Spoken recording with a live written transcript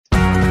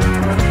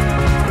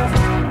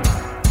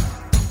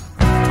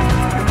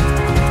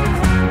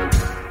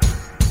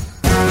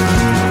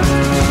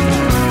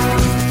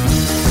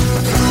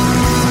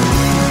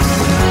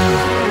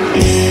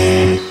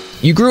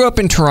you grew up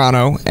in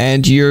Toronto,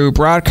 and your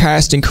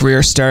broadcasting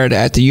career started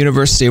at the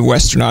University of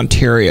Western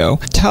Ontario.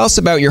 Tell us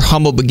about your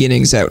humble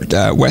beginnings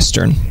at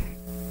Western.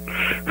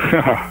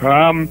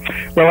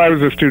 Well, I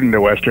was a student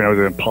at Western. I was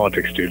a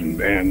politics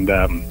student, and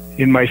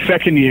in my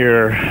second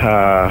year,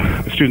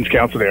 the Students'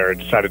 Council there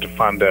decided to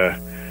fund a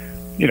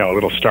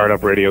little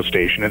startup radio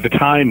station. At the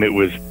time,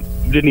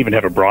 didn't even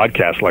have a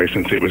broadcast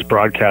license. It was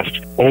broadcast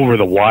over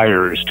the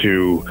wires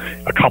to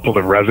a couple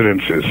of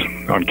residences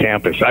on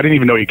campus. I didn't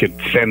even know you could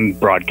send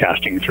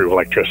broadcasting through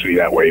electricity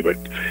that way, but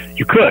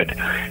you could.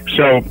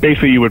 So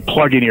basically, you would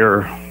plug in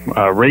your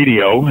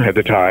radio at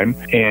the time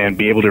and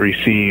be able to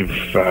receive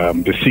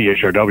the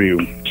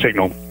CHRW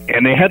signal.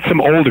 And they had some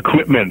old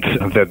equipment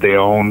that they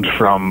owned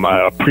from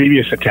a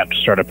previous attempt to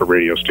start up a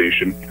radio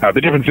station.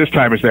 The difference this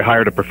time is they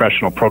hired a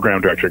professional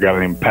program director, a guy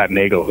named Pat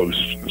Nagel,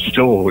 who's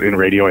still in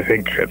radio, I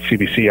think, at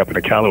CBC up in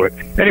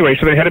Iqaluit. Anyway,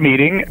 so they had a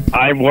meeting.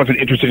 I wasn't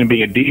interested in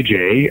being a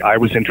DJ. I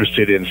was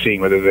interested in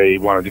seeing whether they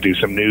wanted to do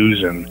some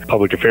news and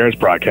public affairs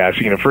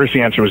broadcasting. And at first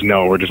the answer was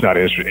no, we're just not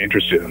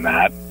interested in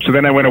that. So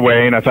then I went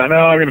away and I thought,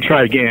 no, I'm going to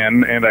try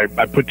again. And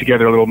I put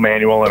together a little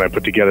manual and I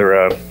put together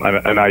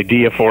an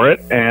idea for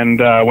it, and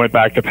went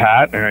back to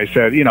Pat and I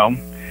said,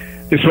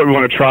 this is what we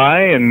want to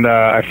try. And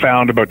I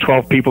found about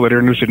 12 people that are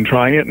interested in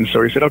trying it. And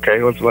so he said,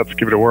 okay, let's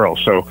give it a whirl.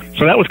 So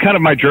that was kind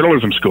of my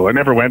journalism school. I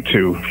never went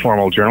to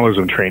formal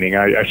journalism training.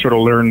 I sort of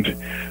learned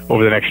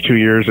over the next 2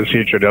 years at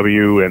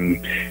CHRW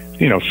and,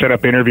 set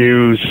up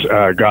interviews,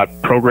 got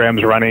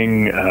programs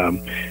running,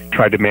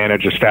 tried to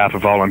manage a staff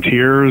of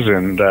volunteers,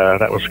 and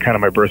that was kind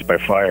of my birth by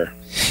fire.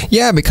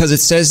 Yeah, because it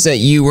says that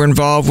you were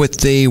involved with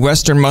the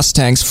Western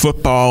Mustangs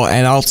football,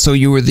 and also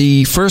you were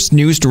the first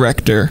news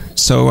director.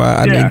 So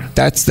I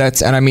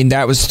mean,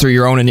 that was through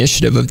your own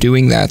initiative of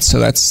doing that. So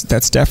that's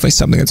definitely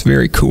something that's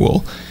very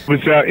cool. It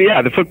was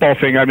the football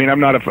thing. I mean, I'm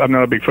not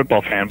a big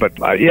football fan, but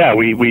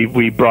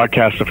we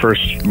broadcast the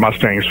first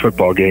Mustangs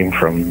football game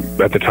from,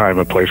 at the time,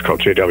 a place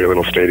called JW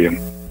Little Stadium.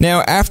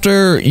 Now,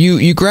 after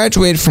you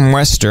graduated from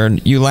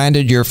Western, you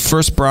landed your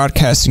first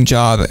broadcasting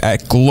job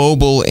at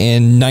Global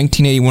in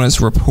 1981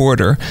 as a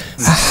reporter.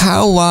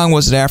 How long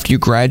was it after you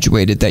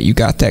graduated that you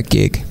got that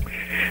gig?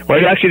 Well,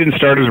 I actually didn't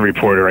start as a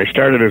reporter. I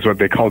started as what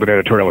they called an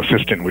editorial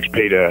assistant, which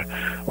paid a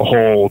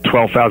whole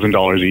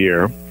 $12,000 a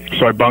year.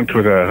 So I bunked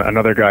with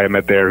another guy I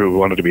met there who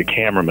wanted to be a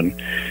cameraman.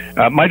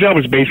 My job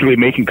was basically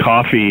making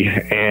coffee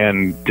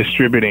and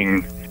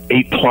distributing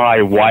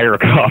 8-ply wire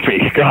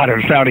coffee. God,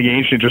 I'm sounding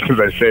ancient just as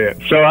I say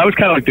it. So I was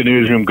kind of like the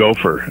newsroom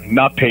gopher,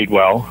 not paid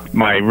well.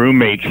 My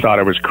roommates thought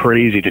I was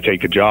crazy to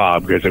take the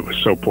job because it was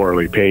so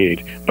poorly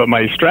paid. But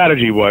my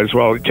strategy was,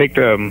 well, take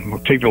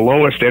the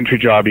lowest entry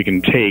job you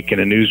can take in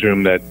a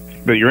newsroom that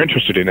you're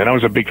interested in. And I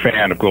was a big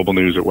fan of Global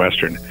News at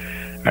Western,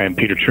 and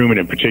Peter Truman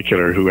in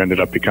particular, who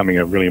ended up becoming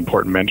a really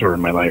important mentor in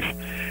my life.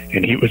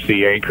 And he was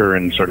the anchor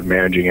and sort of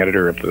managing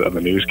editor of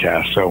the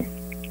newscast. So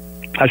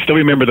I still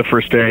remember the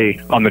first day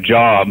on the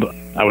job.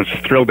 I was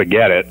thrilled to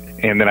get it.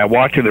 And then I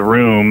walked in the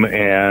room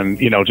and,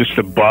 just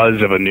the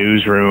buzz of a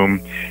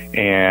newsroom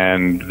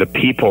and the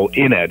people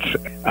in it,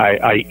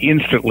 I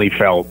instantly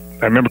felt,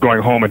 I remember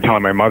going home and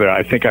telling my mother,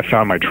 I think I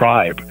found my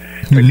tribe.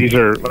 Like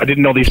I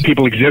didn't know these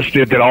people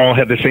existed that all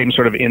had the same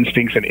sort of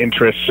instincts and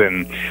interests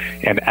and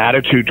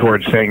attitude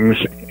towards things.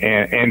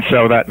 And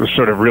so that was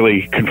sort of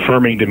really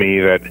confirming to me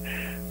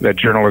that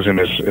journalism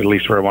is at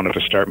least where I wanted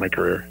to start my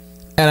career.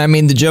 And I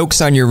mean, the joke's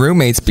on your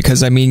roommates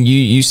because, I mean,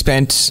 you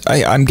spent,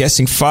 I'm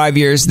guessing, 5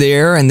 years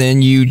there, and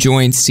then you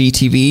joined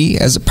CTV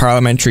as a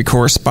parliamentary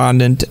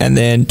correspondent, and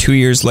then 2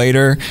 years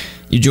later,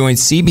 you joined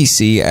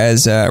CBC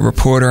as a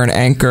reporter and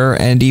anchor,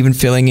 and even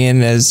filling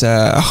in as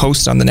a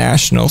host on The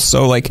National.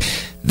 So,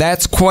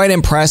 that's quite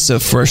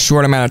impressive for a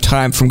short amount of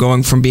time, from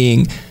going from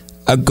being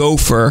a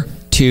gopher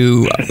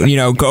to,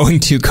 going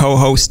to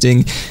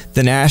co-hosting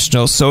The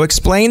National. So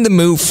explain the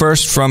move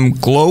first from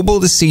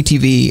Global to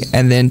CTV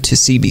and then to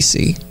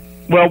CBC.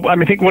 Well,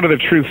 I think one of the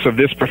truths of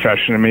this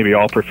profession, and maybe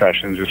all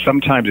professions, is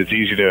sometimes it's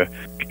easy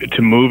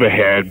to move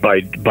ahead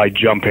by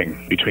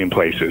jumping between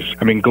places.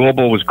 I mean,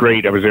 Global was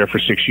great. I was there for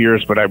 6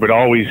 years, but I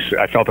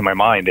felt in my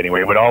mind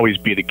anyway, it would always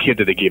be the kid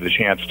that they gave the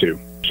chance to.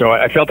 So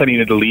I felt I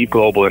needed to leave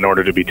Global in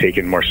order to be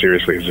taken more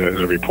seriously as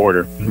a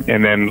reporter.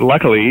 And then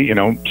luckily,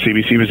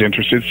 CBC was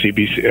interested,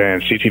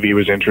 CTV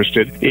was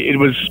interested. It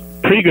was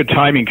pretty good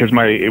timing because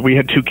we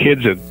had 2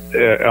 kids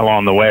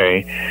along the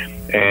way,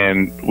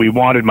 and we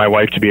wanted my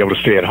wife to be able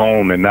to stay at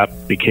home, and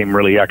that became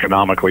really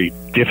economically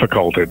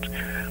difficult at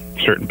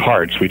certain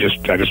parts. I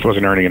just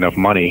wasn't earning enough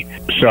money.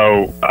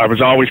 So I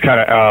was always kind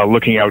of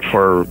looking out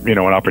for, an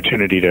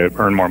opportunity to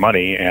earn more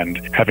money,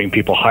 and having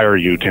people hire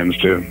you tends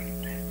to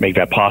make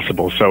that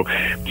possible. So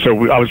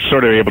I was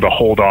sort of able to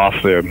hold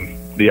off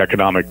the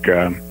economic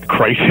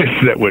crisis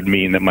that would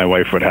mean that my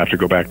wife would have to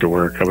go back to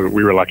work.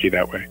 We were lucky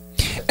that way.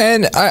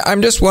 And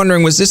I'm just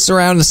wondering, was this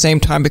around the same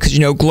time? Because,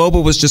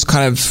 Global was just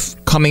kind of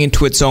coming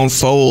into its own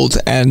fold.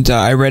 And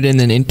I read in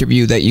an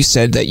interview that you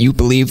said that you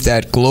believed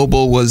that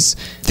Global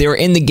they were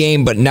in the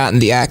game, but not in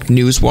the act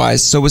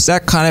news-wise. So was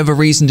that kind of a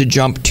reason to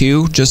jump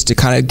to, just to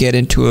kind of get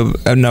into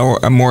a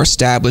more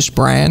established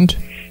brand?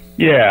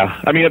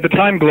 Yeah. I mean, at the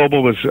time,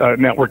 Global was a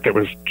network that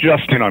was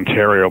just in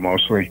Ontario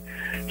mostly.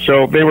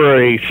 So they were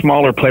a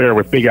smaller player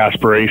with big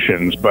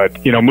aspirations,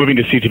 but, moving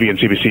to CTV and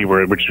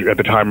CBC, which at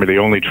the time were the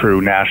only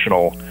true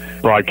national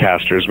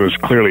broadcasters, was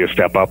clearly a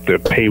step up. The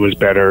pay was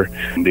better,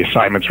 the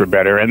assignments were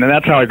better, and then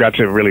that's how I got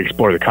to really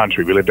explore the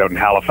country. We lived out in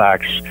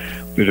Halifax,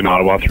 lived in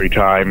Ottawa 3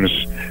 times,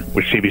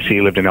 with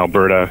CBC, lived in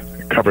Alberta,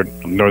 covered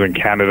Northern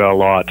Canada a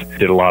lot,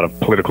 did a lot of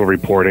political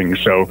reporting.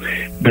 So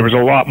there was a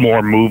lot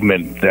more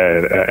movement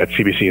at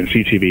CBC and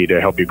CTV to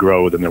help you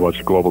grow than there was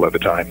at Global at the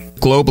time.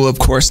 Global, of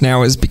course,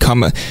 now has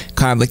become a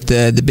kind of like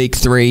the big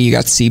three. You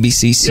got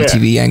CBC,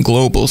 CTV, and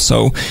Global.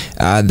 So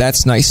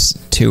that's nice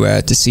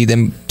to see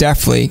them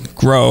definitely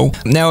grow.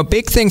 Now, a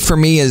big thing for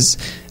me is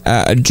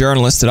a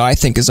journalist that I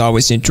think is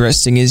always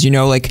interesting is,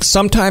 like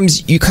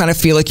sometimes you kind of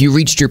feel like you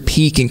reached your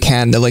peak in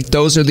Canada, like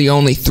those are the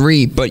only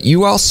 3, but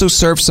you also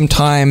served some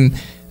time.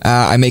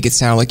 I make it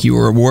sound like you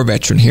were a war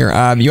veteran here.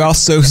 You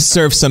also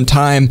served some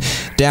time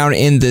down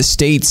in the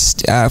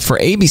States for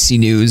ABC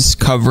News,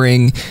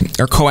 covering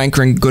or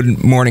co-anchoring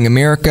Good Morning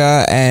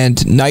America and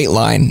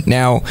Nightline.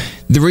 Now,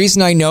 the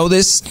reason I know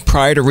this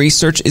prior to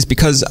research is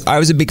because I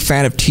was a big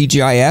fan of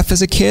TGIF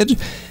as a kid.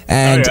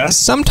 And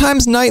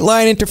sometimes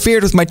Nightline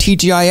interfered with my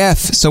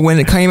TGIF. So when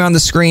it came on the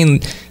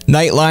screen,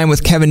 Nightline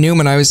with Kevin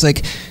Newman, I was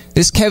like,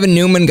 this Kevin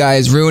Newman guy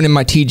is ruining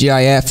my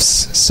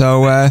TGIFs.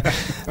 So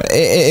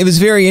it was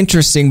very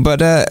interesting.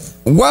 But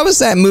what was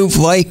that move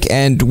like,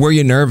 and were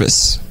you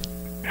nervous?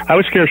 I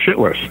was scared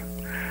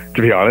shitless,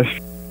 to be honest.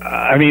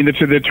 I mean,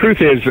 the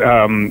truth is,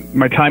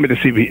 my time at the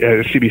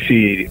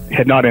CBC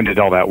had not ended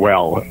all that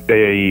well.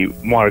 They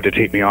wanted to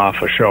take me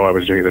off a show I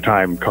was doing at the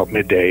time called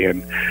Midday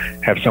and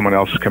have someone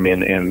else come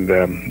in and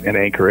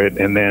anchor it,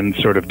 and then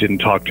sort of didn't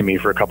talk to me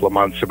for a couple of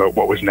months about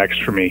what was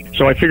next for me.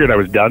 So I figured I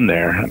was done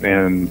there,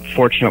 and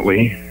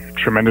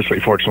tremendously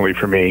fortunately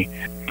for me,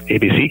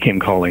 ABC came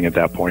calling at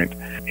that point.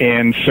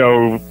 And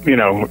so,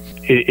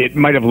 it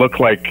might have looked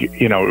like,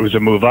 it was a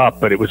move up,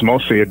 but it was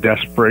mostly a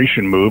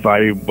desperation move.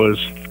 I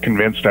was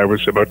convinced I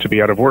was about to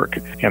be out of work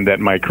and that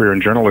my career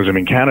in journalism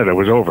in Canada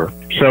was over.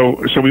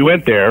 So we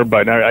went there,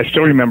 but I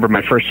still remember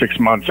my first 6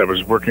 months. I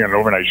was working on an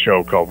overnight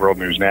show called World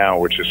News Now,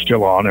 which is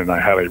still on, and I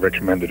highly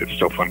recommend it. It's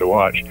still fun to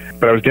watch.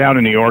 But I was down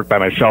in New York by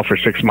myself for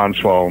 6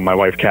 months while my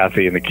wife,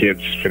 Kathy, and the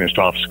kids finished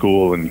off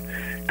school and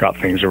got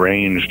things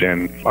arranged,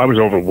 and I was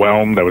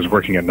overwhelmed. I was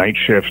working a night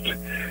shift.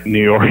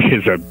 New York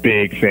is a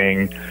big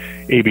thing.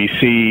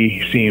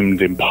 ABC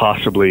seemed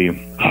impossibly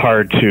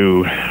hard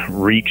to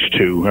reach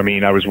to. I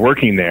mean, I was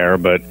working there,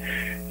 but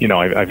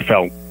I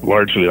felt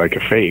largely like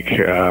a fake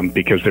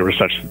because there were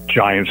such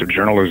giants of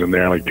journalism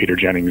there, like Peter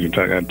Jennings and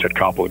Ted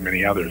Koppel and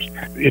many others.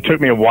 It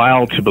took me a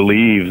while to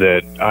believe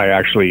that I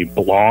actually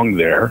belonged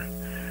there.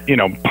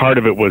 Part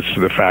of it was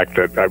the fact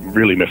that I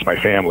really missed my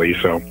family,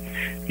 so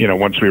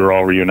once we were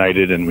all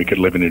reunited and we could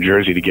live in New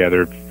Jersey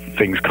together,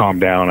 things calmed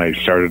down. I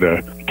started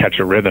to catch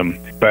a rhythm.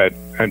 But,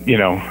 I'm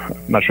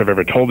not sure if I've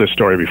ever told this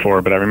story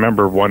before, but I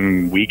remember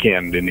one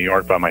weekend in New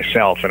York by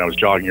myself, and I was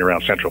jogging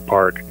around Central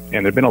Park,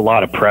 and there'd been a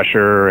lot of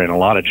pressure and a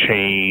lot of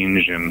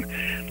change, and,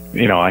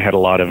 I had a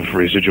lot of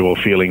residual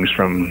feelings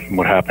from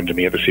what happened to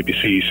me at the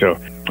CBC. So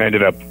I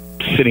ended up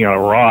sitting on a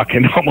rock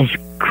and almost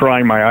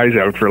crying my eyes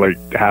out for like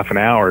half an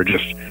hour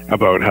just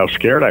about how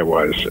scared I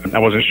was. I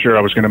wasn't sure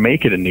I was going to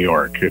make it in New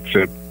York. It's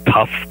a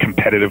tough,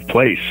 competitive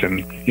place.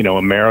 And,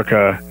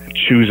 America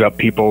chews up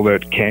people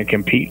that can't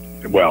compete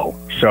well.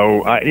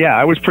 So,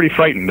 I was pretty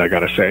frightened, I got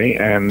to say,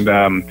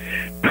 and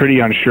pretty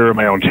unsure of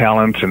my own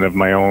talent and of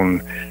my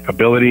own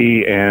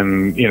ability,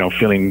 and,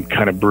 feeling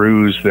kind of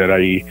bruised that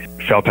I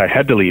felt I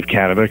had to leave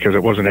Canada because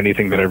it wasn't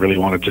anything that I really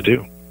wanted to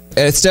do.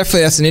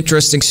 That's an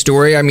interesting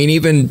story. I mean,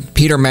 even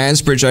Peter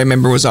Mansbridge, I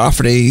remember, was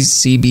offered I think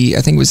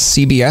it was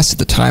CBS at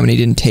the time, and he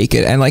didn't take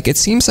it. And it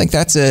seems like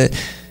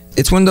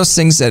it's one of those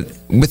things that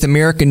with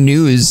American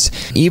news,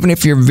 even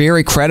if you're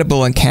very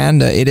credible in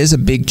Canada, it is a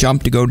big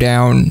jump to go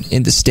down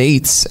in the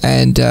States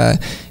and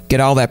get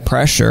all that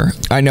pressure.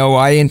 I know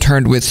I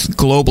interned with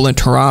Global in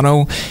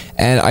Toronto,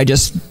 and I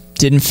just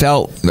didn't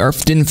feel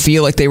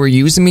like they were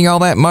using me all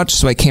that much,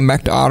 so I came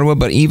back to Ottawa.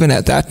 But even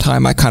at that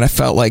time, I kind of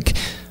felt like,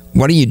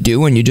 what are you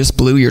doing? You just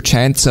blew your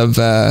chance of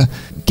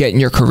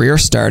getting your career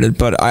started.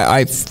 But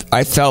I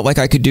felt like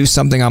I could do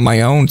something on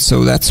my own,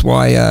 so that's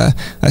why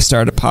I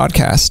started a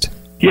podcast.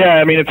 Yeah,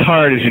 I mean, it's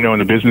hard, as you know, in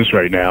the business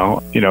right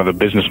now. The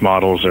business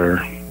models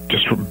are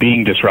just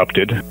being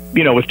disrupted.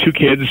 With 2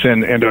 kids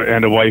and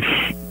a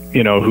wife,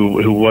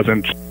 who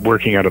wasn't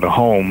working out of the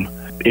home,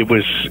 it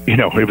was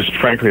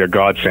frankly a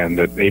godsend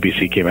that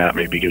ABC came at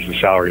me because the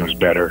salary was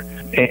better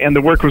and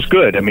the work was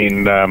good. I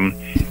mean,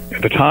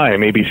 at the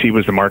time, ABC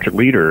was the market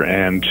leader,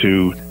 and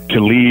to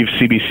leave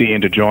CBC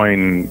and to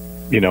join,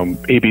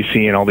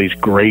 ABC and all these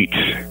great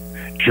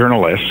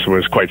journalists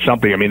was quite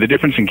something. I mean, the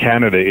difference in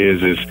Canada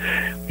is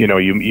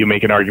you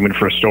make an argument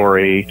for a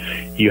story,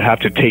 you have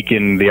to take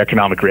in the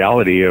economic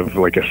reality of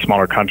like a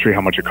smaller country, how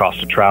much it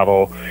costs to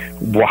travel,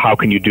 how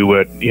can you do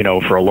it,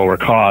 for a lower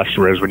cost.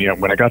 Whereas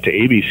when I got to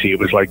ABC, it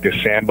was like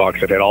this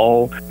sandbox that had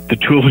all the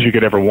tools you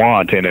could ever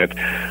want in it.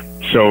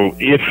 So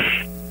if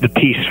the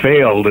piece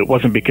failed, it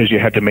wasn't because you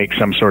had to make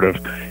some sort of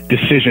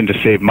decision to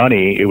save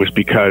money. It was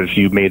because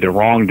you made the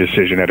wrong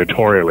decision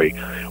editorially,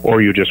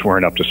 or you just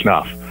weren't up to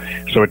snuff.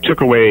 So it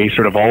took away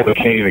sort of all the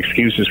Canadian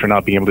excuses for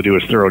not being able to do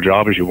as thorough a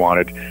job as you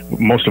wanted,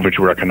 most of which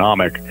were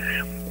economic.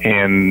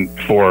 And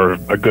for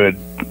a good,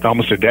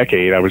 almost a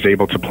decade, I was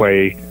able to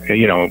play,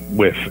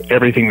 with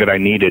everything that I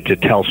needed to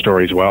tell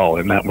stories well.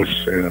 And that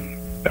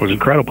was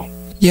incredible.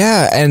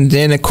 Yeah, and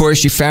then, of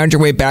course, you found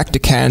your way back to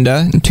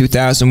Canada in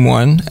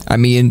 2001. I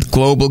mean,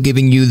 Global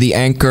giving you the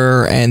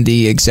anchor and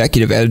the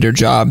executive editor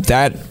job,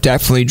 that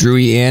definitely drew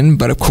you in.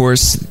 But, of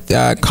course,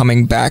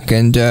 coming back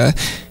and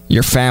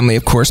your family,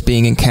 of course,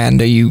 being in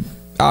Canada,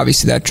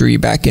 obviously that drew you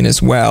back in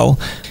as well.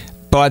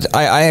 But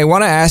I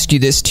want to ask you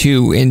this,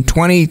 too. In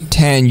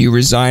 2010, you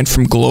resigned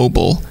from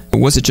Global.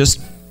 Was it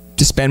just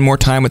to spend more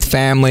time with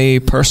family,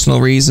 personal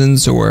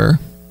reasons, or...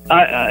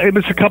 It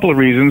was a couple of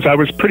reasons. I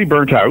was pretty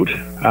burnt out.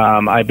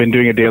 I've been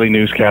doing a daily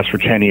newscast for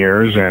 10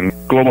 years, and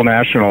Global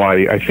National,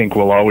 I think,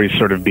 will always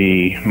sort of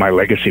be my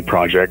legacy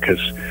project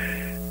because,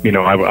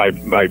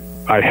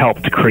 I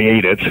helped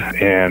create it,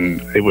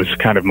 and it was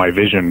kind of my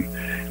vision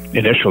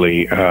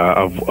initially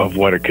of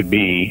what it could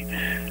be.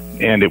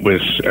 And it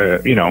was,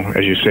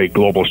 as you say,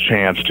 Global's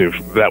chance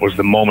that was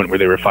the moment where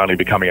they were finally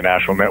becoming a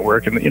national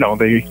network. And,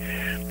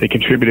 they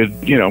contributed,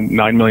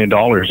 $9 million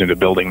into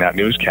building that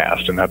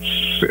newscast. And that's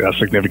a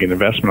significant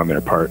investment on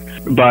their part.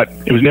 But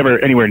it was never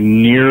anywhere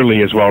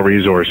nearly as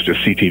well-resourced as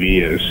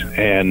CTV is.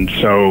 And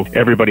so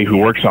everybody who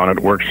works on it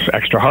works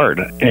extra hard.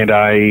 And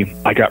I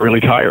got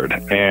really tired,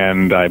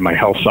 and my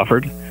health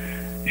suffered.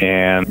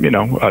 And,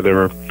 there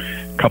were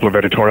couple of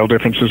editorial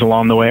differences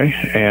along the way.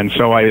 And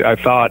so I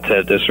thought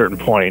at a certain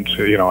point,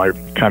 I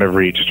kind of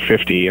reached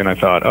 50 and I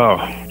thought,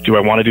 do I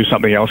want to do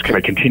something else? Can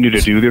I continue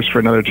to do this for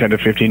another 10 to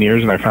 15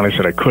 years? And I finally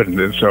said I couldn't.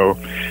 And so,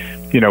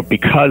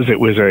 because it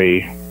was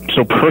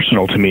so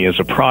personal to me as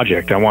a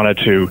project, I wanted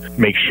to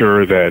make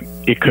sure that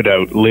it could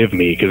outlive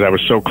me because I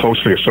was so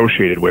closely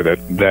associated with it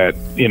that,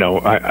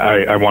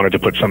 I wanted to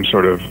put some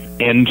sort of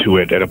end to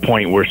it at a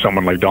point where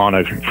someone like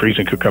Donna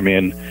Friesen could come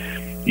in,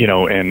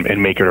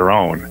 and make it her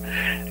own.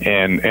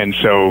 And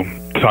so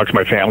talked to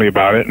my family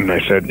about it, and I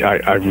said,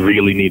 I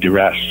really need to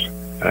rest.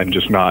 I'm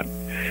just not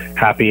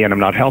happy, and I'm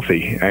not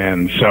healthy.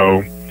 And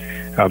so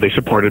they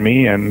supported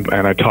me, and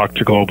I talked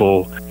to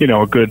Global,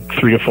 a good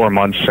 3 to 4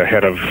 months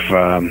ahead of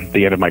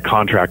the end of my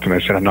contract, and I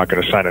said, I'm not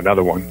going to sign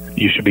another one.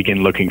 You should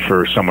begin looking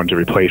for someone to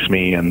replace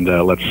me, and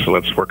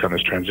let's work on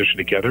this transition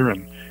together,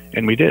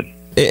 and we did.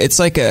 It's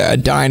like a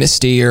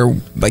dynasty, or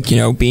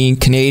being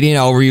Canadian.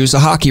 I'll reuse a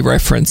hockey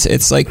reference.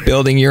 It's like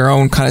building your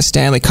own kind of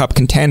Stanley Cup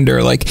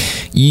contender. Like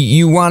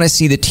you want to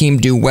see the team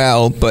do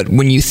well, but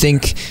when you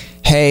think,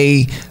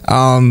 hey,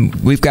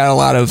 we've got a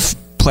lot of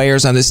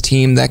players on this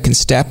team that can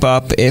step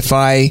up. If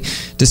I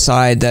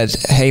decide that,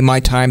 hey, my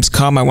time's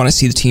come, I want to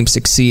see the team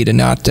succeed and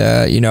not,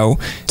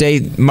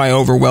 stay my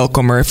over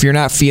welcome. Or if you're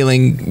not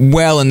feeling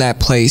well in that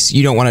place,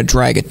 you don't want to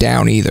drag it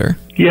down either.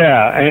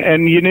 Yeah,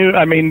 and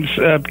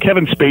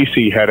Kevin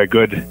Spacey had a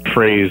good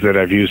phrase that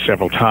I've used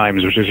several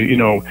times, which is,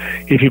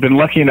 if you've been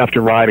lucky enough to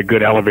ride a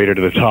good elevator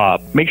to the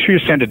top, make sure you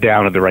send it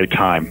down at the right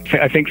time.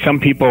 I think some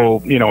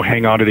people,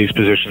 hang on to these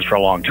positions for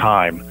a long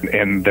time,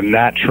 and the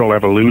natural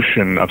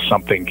evolution of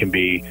something can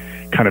be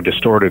kind of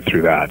distorted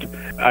through that.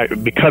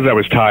 Because I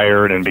was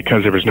tired and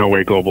because there was no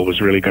way Global was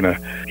really going to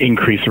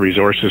increase the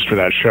resources for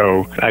that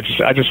show, I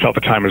just felt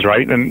the time was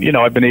right. And,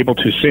 I've been able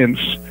to since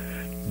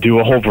do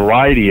a whole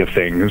variety of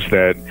things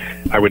that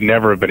I would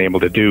never have been able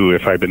to do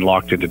if I'd been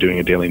locked into doing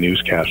a daily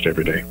newscast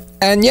every day.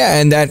 And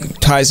that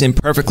ties in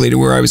perfectly to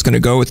where I was going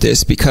to go with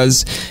this,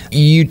 because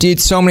you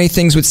did so many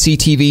things with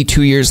CTV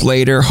 2 years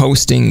later,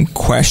 hosting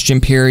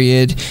Question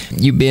Period.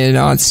 You've been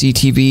on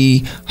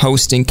CTV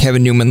hosting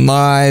Kevin Newman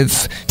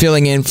Live,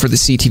 filling in for the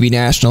CTV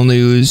National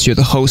News. You're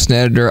the host and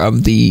editor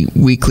of the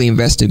weekly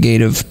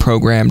investigative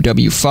program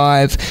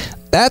W5.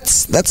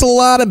 That's a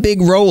lot of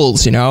big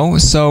roles,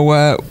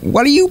 So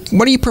what do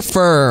you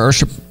prefer, or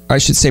I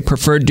should say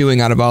prefer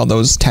doing out of all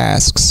those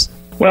tasks?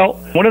 Well,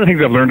 one of the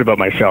things I've learned about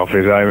myself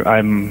is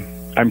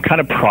I'm kind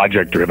of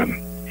project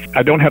driven.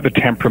 I don't have the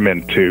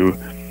temperament to,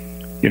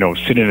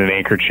 sit in an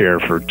anchor chair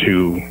for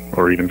 2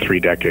 or even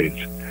 3 decades.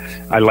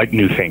 I like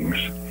new things.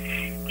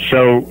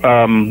 So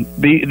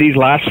these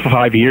last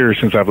 5 years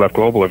since I've left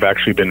Global have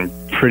actually been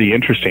pretty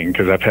interesting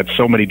because I've had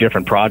so many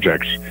different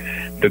projects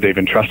that they've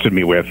entrusted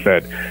me with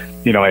that,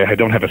 I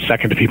don't have a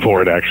second to be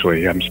bored,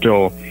 actually. I'm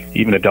still,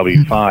 even at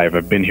W5,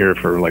 I've been here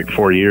for like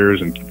 4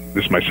 years, and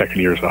this is my second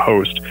year as a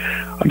host.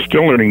 I'm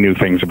still learning new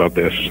things about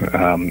this,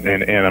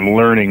 and I'm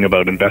learning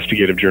about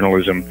investigative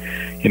journalism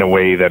in a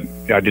way that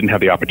I didn't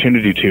have the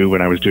opportunity to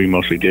when I was doing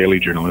mostly daily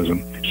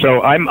journalism.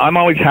 So I'm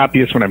always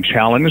happiest when I'm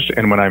challenged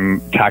and when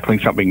I'm tackling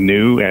something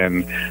new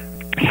and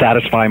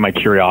satisfying my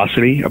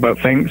curiosity about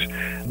things.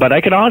 But I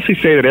can honestly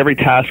say that every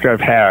task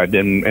I've had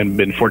and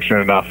been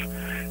fortunate enough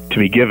to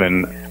be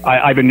given,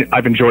 I've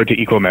enjoyed to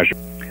equal measure.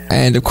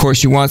 and of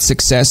course you want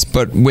success,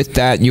 but with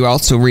that you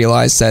also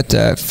realize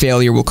that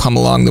failure will come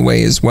along the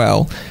way as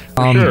well.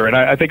 Sure, and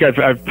I think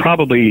I've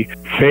probably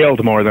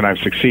failed more than I've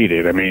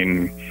succeeded. I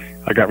mean,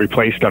 I got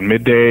replaced on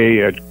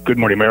midday. Good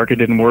Morning America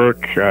didn't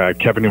work.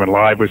 Kevin Newman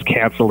Live was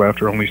canceled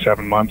after only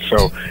 7 months.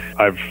 So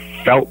I've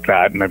felt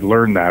that, and I've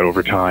learned that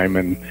over time.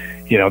 And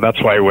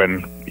that's why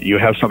when you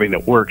have something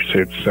that works,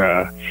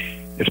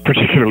 it's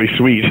particularly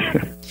sweet.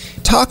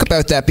 Talk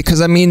about that, because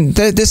I mean,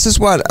 this is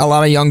what a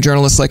lot of young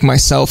journalists like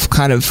myself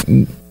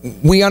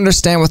we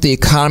understand what the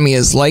economy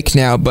is like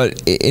now,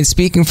 but in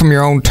speaking from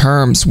your own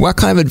terms, what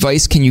kind of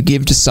advice can you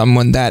give to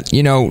someone that,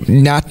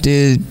 not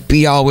to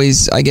be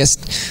always, I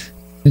guess,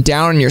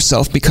 down on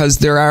yourself, because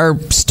there are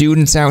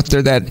students out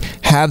there that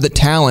have the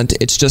talent,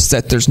 it's just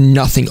that there's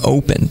nothing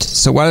opened.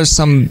 So what are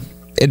some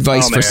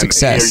advice for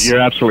success? You're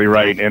absolutely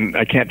right, and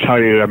I can't tell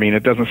you, I mean,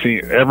 it doesn't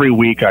seem, every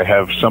week I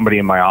have somebody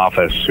in my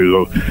office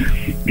who,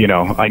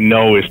 I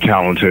know is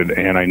talented,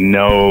 and I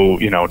know,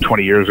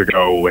 20 years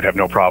ago would have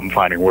no problem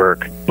finding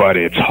work, but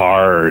it's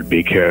hard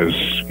because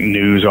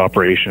news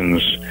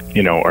operations,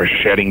 are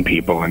shedding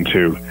people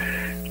into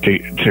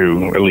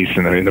to at least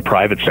in the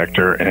private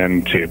sector,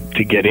 and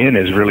to get in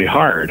is really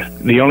hard.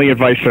 The only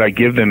advice that I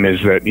give them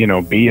is that,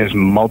 be as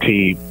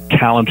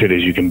multi-talented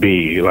as you can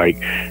be. Like,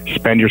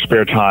 spend your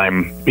spare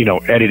time,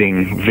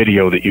 editing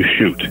video that you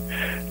shoot,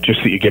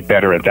 just that you get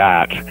better at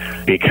that,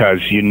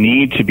 because you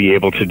need to be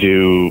able to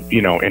do,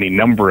 any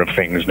number of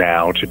things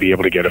now to be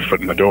able to get a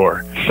foot in the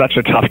door. Such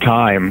a tough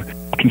time.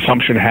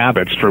 Consumption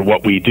habits for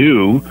what we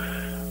do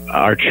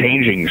are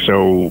changing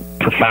so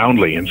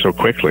profoundly and so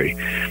quickly.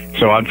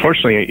 So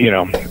unfortunately,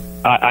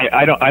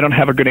 I don't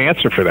have a good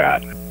answer for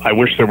that. I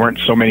wish there weren't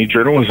so many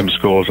journalism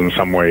schools in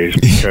some ways,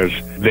 because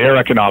their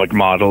economic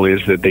model is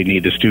that they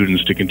need the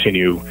students to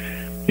continue,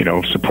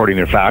 supporting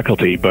their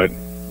faculty, but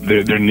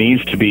there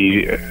needs to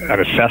be an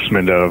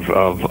assessment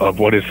of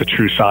what is the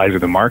true size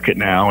of the market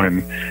now,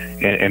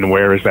 and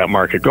where is that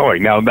market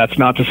going. Now, that's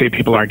not to say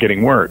people aren't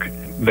getting work.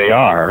 They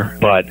are,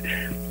 but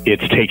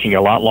it's taking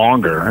a lot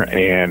longer,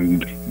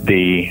 and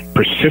the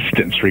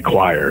persistence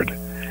required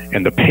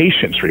and the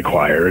patience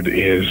required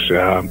is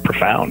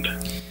profound.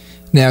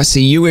 Now,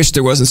 see, you wish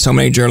there wasn't so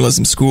many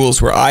journalism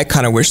schools, where I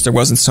kind of wish there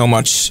wasn't so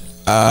much,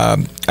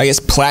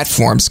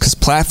 platforms, because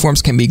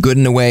platforms can be good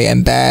in a way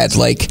and bad.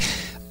 Like,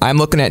 I'm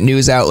looking at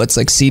news outlets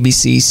like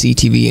CBC,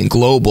 CTV, and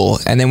Global,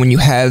 and then when you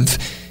have,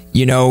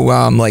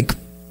 like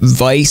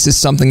Vice is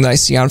something that I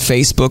see on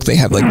Facebook. They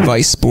have like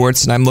Vice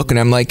Sports, and I'm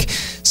like,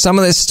 some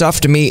of this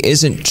stuff to me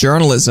isn't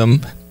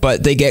journalism,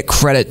 but they get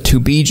credit to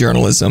be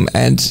journalism.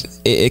 And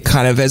it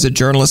kind of, as a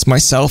journalist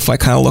myself, I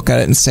kind of look at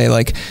it and say,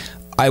 like,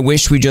 I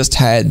wish we just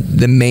had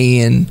the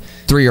main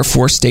 3 or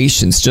 4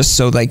 stations, just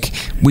so like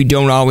we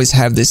don't always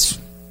have this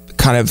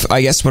kind of,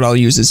 I guess what I'll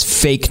use is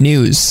fake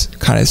news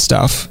kind of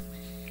stuff.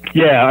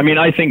 Yeah, I mean,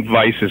 I think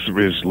Vice is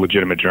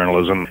legitimate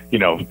journalism.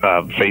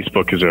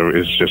 Facebook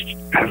is just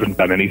hasn't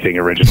done anything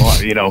original.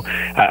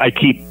 I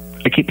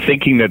keep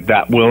thinking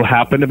that will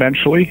happen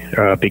eventually,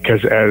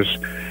 because as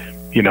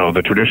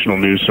the traditional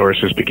news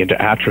sources begin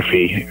to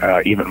atrophy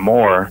even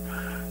more.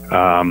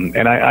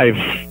 And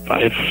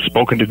I've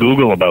spoken to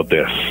Google about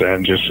this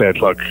and just said,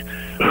 look,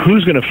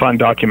 who's going to fund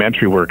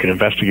documentary work and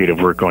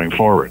investigative work going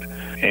forward?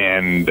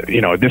 And,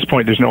 at this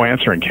point, there's no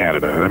answer in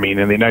Canada. I mean,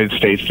 in the United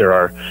States, there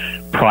are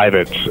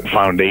private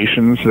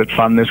foundations that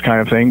fund this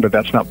kind of thing, but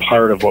that's not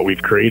part of what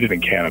we've created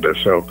in Canada.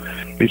 So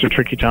these are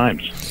tricky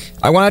times.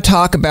 I want to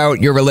talk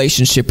about your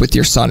relationship with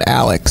your son,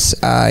 Alex.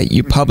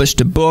 You published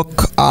a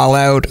book, All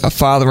Out, A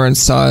Father and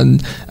Son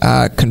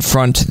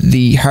Confront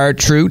the Hard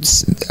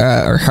Truths,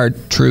 or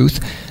Hard Truth,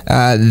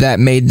 that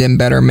made them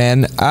better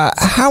men.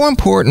 How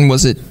important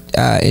was it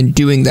in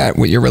doing that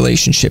with your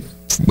relationship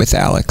with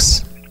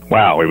Alex?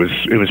 Wow, it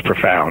was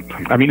profound.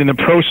 I mean, in the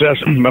process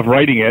of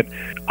writing it,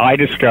 I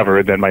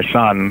discovered that my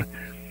son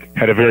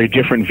had a very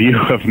different view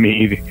of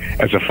me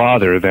as a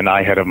father than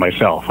I had of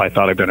myself. I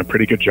thought I'd done a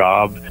pretty good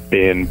job,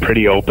 been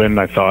pretty open.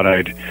 I thought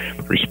I'd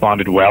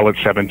responded well at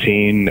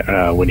 17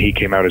 when he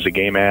came out as a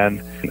gay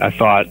man. I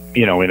thought,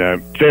 in a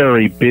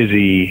very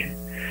busy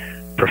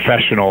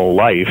professional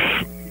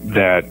life,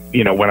 that,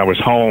 when I was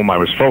home, I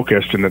was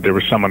focused, and that there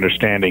was some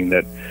understanding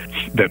that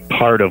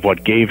part of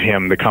what gave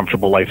him the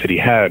comfortable life that he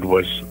had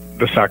was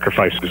the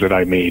sacrifices that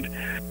I made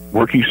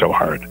working so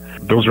hard.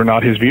 Those were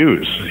not his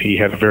views. He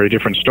had a very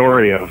different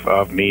story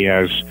of me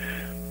as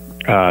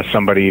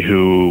somebody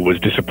who was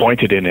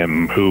disappointed in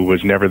him, who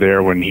was never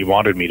there when he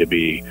wanted me to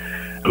be,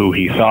 who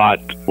he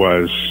thought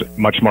was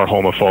much more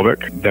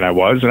homophobic than I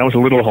was. And I was a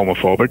little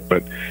homophobic,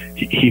 but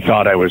he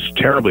thought I was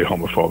terribly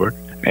homophobic.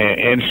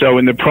 And so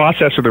in the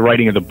process of the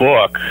writing of the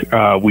book,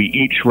 we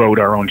each wrote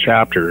our own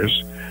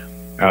chapters,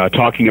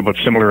 talking about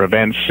similar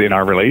events in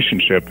our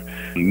relationship,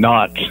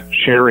 not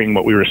sharing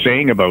what we were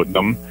saying about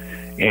them,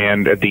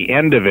 and at the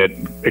end of it,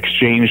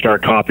 exchanged our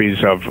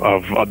copies of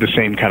the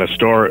same kind of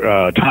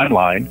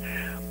timeline,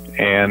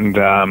 and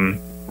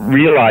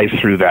realized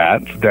through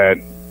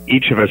that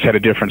each of us had a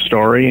different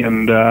story,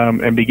 and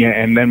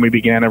then we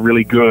began a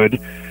really good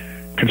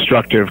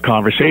constructive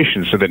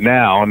conversations, so that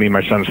now, I mean,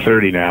 my son's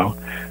 30 now,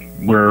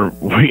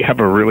 we have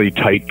a really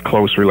tight,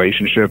 close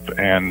relationship,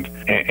 and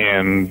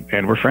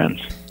we're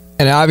friends.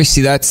 And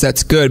obviously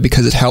that's good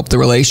because it helped the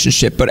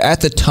relationship. But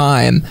at the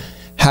time,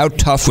 how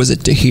tough was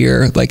it to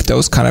hear like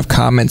those kind of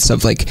comments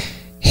of like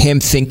him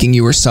thinking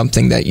you were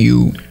something that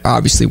you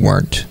obviously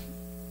weren't?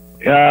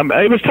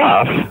 It was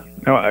tough,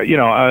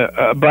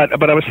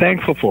 but I was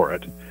thankful for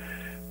it,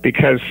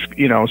 because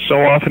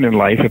so often in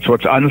life it's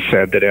what's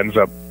unsaid that ends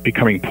up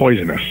becoming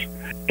poisonous,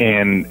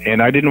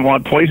 and I didn't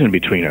want poison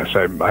between us.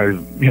 I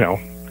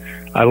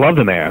love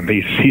the man.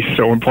 He's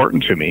so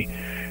important to me,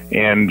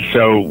 and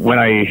so when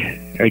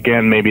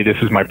again, maybe this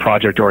is my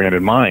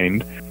project-oriented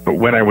mind, but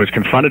when I was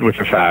confronted with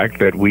the fact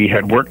that we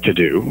had work to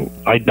do,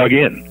 I dug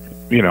in.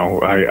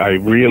 I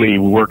really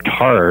worked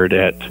hard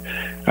at,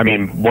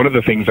 one of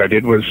the things I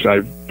did was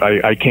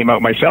I came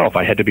out myself.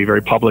 I had to be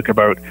very public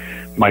about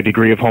my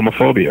degree of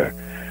homophobia.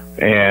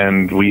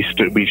 And we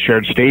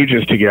shared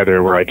stages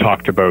together where I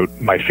talked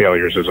about my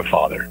failures as a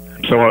father.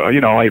 So,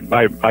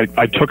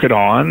 I took it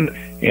on,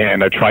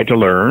 and I tried to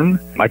learn.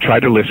 I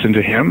tried to listen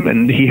to him,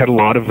 and he had a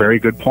lot of very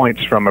good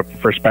points from a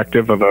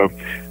perspective of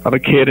a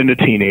kid and a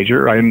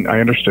teenager. I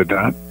understood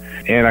that,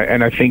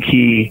 and I think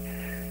he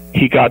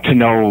got to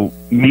know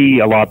me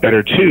a lot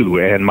better too,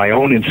 and my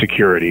own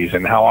insecurities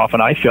and how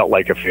often I felt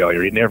like a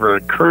failure. It never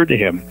occurred to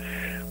him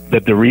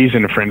that the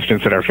reason, for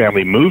instance, that our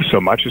family moved so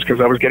much is because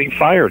I was getting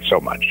fired so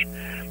much.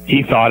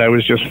 He thought I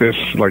was just this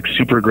like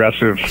super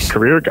aggressive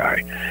career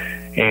guy.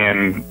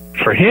 And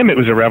for him, it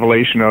was a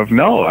revelation of,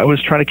 no, I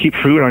was trying to keep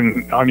food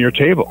on your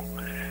table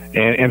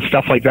and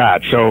stuff like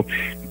that. So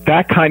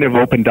that kind of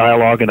open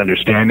dialogue and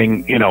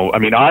understanding,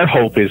 our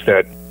hope is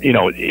that,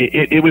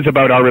 it was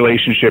about our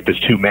relationship as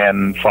two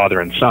men, father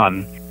and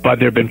son, but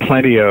there have been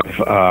plenty of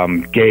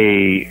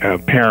gay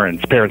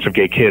parents of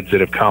gay kids that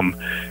have come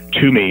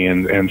to me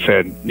and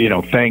said,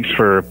 thanks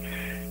for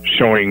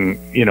showing,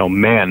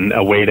 men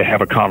a way to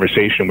have a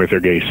conversation with their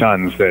gay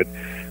sons that,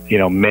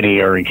 many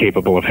are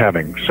incapable of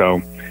having.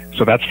 So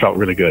that's felt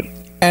really good.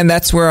 And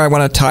that's where I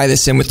want to tie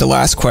this in with the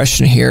last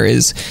question here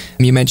is,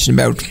 you mentioned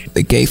about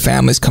the gay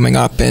families coming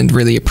up and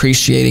really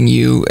appreciating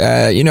you,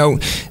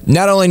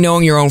 not only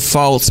knowing your own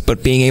faults,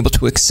 but being able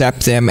to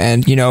accept them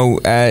and,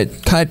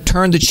 kind of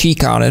turn the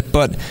cheek on it.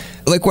 But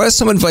like, what is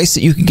some advice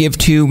that you could give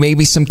to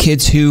maybe some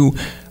kids who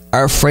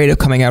are afraid of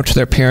coming out to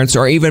their parents,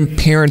 or even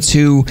parents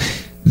who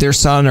their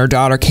son or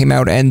daughter came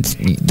out and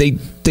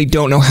they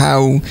don't know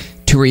how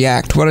to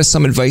react? What is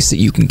some advice that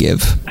you can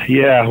give?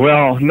 Yeah,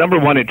 well, number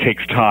one, it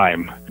takes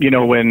time.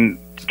 When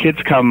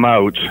kids come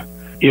out,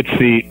 it's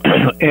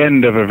the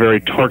end of a very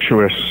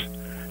tortuous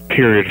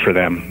period for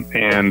them.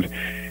 And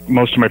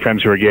most of my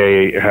friends who are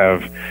gay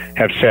have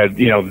said,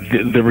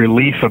 the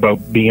relief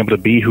about being able to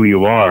be who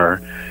you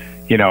are,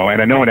 and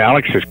I know in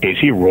Alex's case,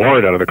 he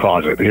roared out of the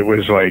closet. It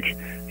was like,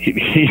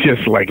 he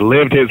just like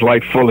lived his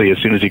life fully as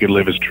soon as he could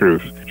live his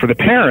truth. For the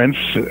parents,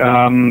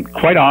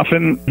 quite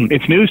often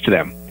it's news to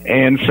them.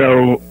 And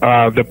so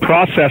the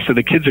process that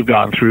the kids have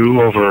gone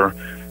through over,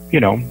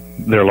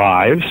 their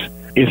lives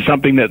is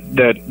something that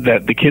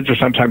the kids are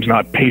sometimes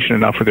not patient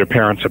enough with their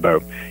parents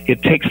about.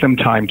 It takes them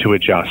time to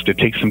adjust. It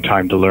takes them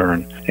time to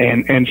learn.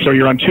 And so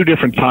you're on two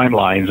different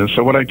timelines. And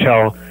so what I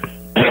tell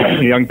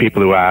young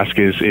people who ask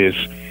is,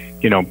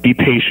 be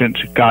patient,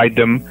 guide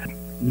them,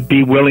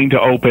 be willing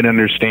to open,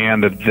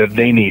 understand that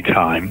they need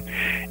time.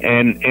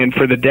 And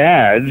for the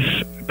dads,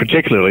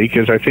 particularly,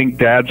 because I think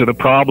dads are the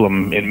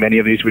problem in many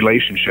of these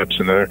relationships,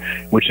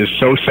 which is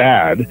so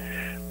sad.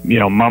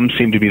 Moms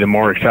seem to be the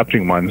more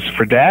accepting ones.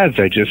 For dads,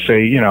 I just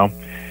say,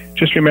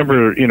 just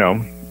remember,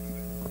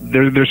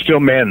 they're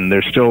still men,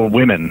 they're still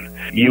women.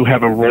 You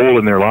have a role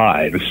in their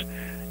lives,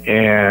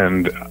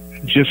 and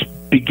just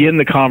begin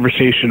the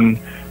conversation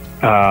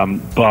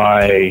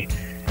by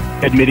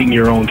admitting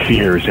your own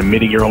fears,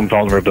 admitting your own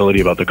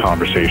vulnerability about the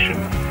conversation,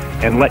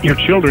 and let your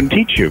children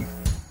teach you.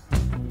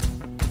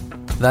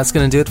 That's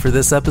going to do it for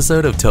this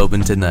episode of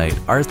Tobin Tonight.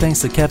 Our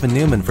thanks to Kevin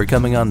Newman for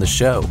coming on the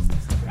show.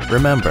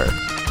 Remember,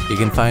 you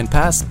can find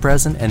past,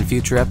 present, and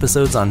future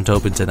episodes on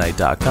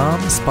TobinTonight.com,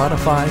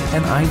 Spotify,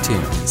 and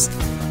iTunes.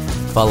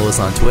 Follow us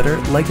on Twitter,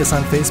 like us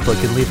on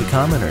Facebook, and leave a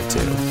comment or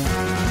two.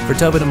 For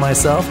Tobin and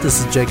myself, this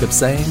is Jacob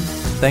saying,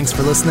 thanks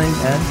for listening,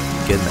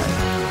 and good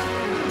night.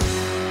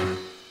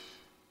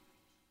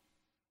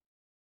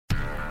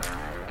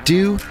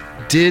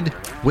 Did,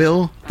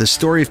 Will, the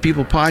Story of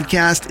People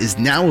podcast is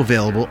now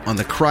available on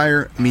the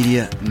Crier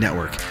Media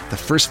Network. The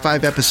first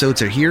 5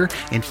 episodes are here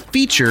and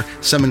feature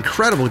some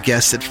incredible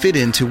guests that fit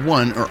into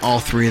one or all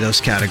 3 of those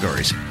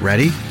categories.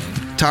 Ready?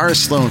 Tara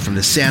Sloan from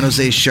the San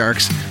Jose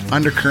Sharks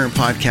Undercurrent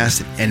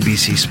podcast at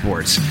NBC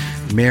Sports.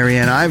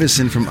 Marianne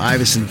Iveson from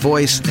Iveson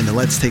Voice and the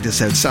Let's Take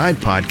This Outside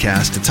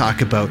podcast to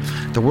talk about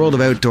the world of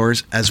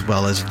outdoors as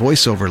well as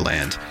voiceover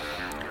land.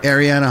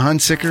 Ariana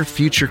Hunsicker,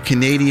 future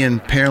Canadian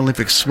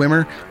Paralympic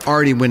swimmer,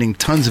 already winning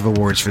tons of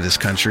awards for this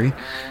country.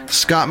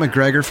 Scott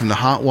McGregor from the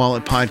Hot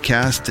Wallet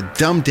podcast to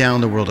dumb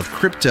down the world of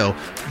crypto,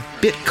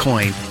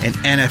 Bitcoin, and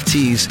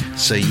NFTs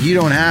so you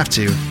don't have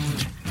to.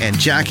 and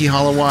Jackie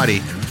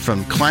Holowati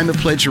from Climate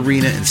Pledge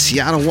Arena in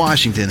Seattle,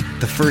 Washington,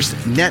 the first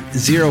net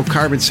zero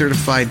carbon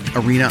certified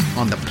arena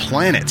on the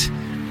planet.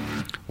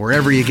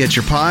 Wherever you get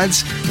your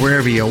pods,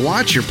 wherever you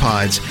watch your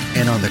pods,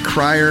 and on the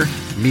Crier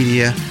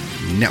Media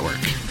Network.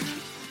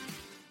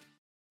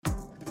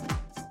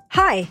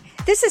 Hi,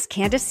 this is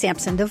Candace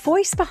Sampson, the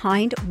voice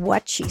behind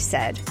What She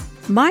Said.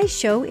 My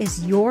show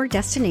is your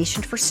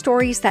destination for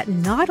stories that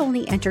not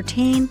only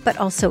entertain, but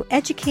also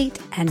educate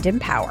and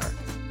empower.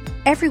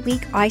 Every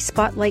week, I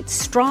spotlight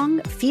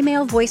strong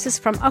female voices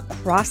from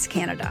across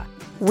Canada,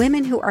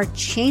 women who are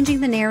changing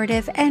the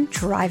narrative and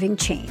driving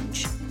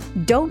change.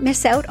 Don't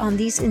miss out on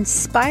these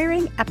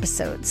inspiring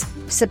episodes.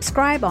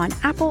 Subscribe on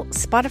Apple,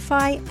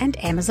 Spotify,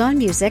 and Amazon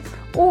Music,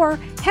 or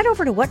head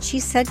over to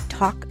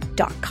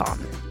whatshesaidtalk.com.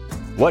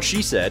 What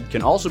She Said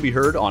can also be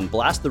heard on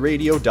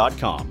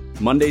blasttheradio.com,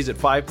 Mondays at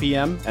 5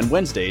 p.m. and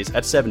Wednesdays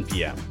at 7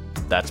 p.m.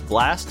 That's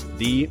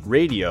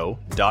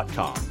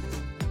blasttheradio.com.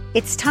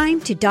 It's time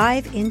to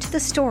dive into the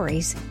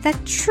stories that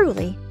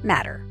truly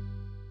matter.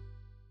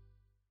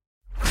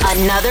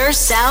 Another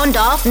Sound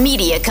Off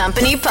Media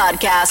Company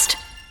podcast.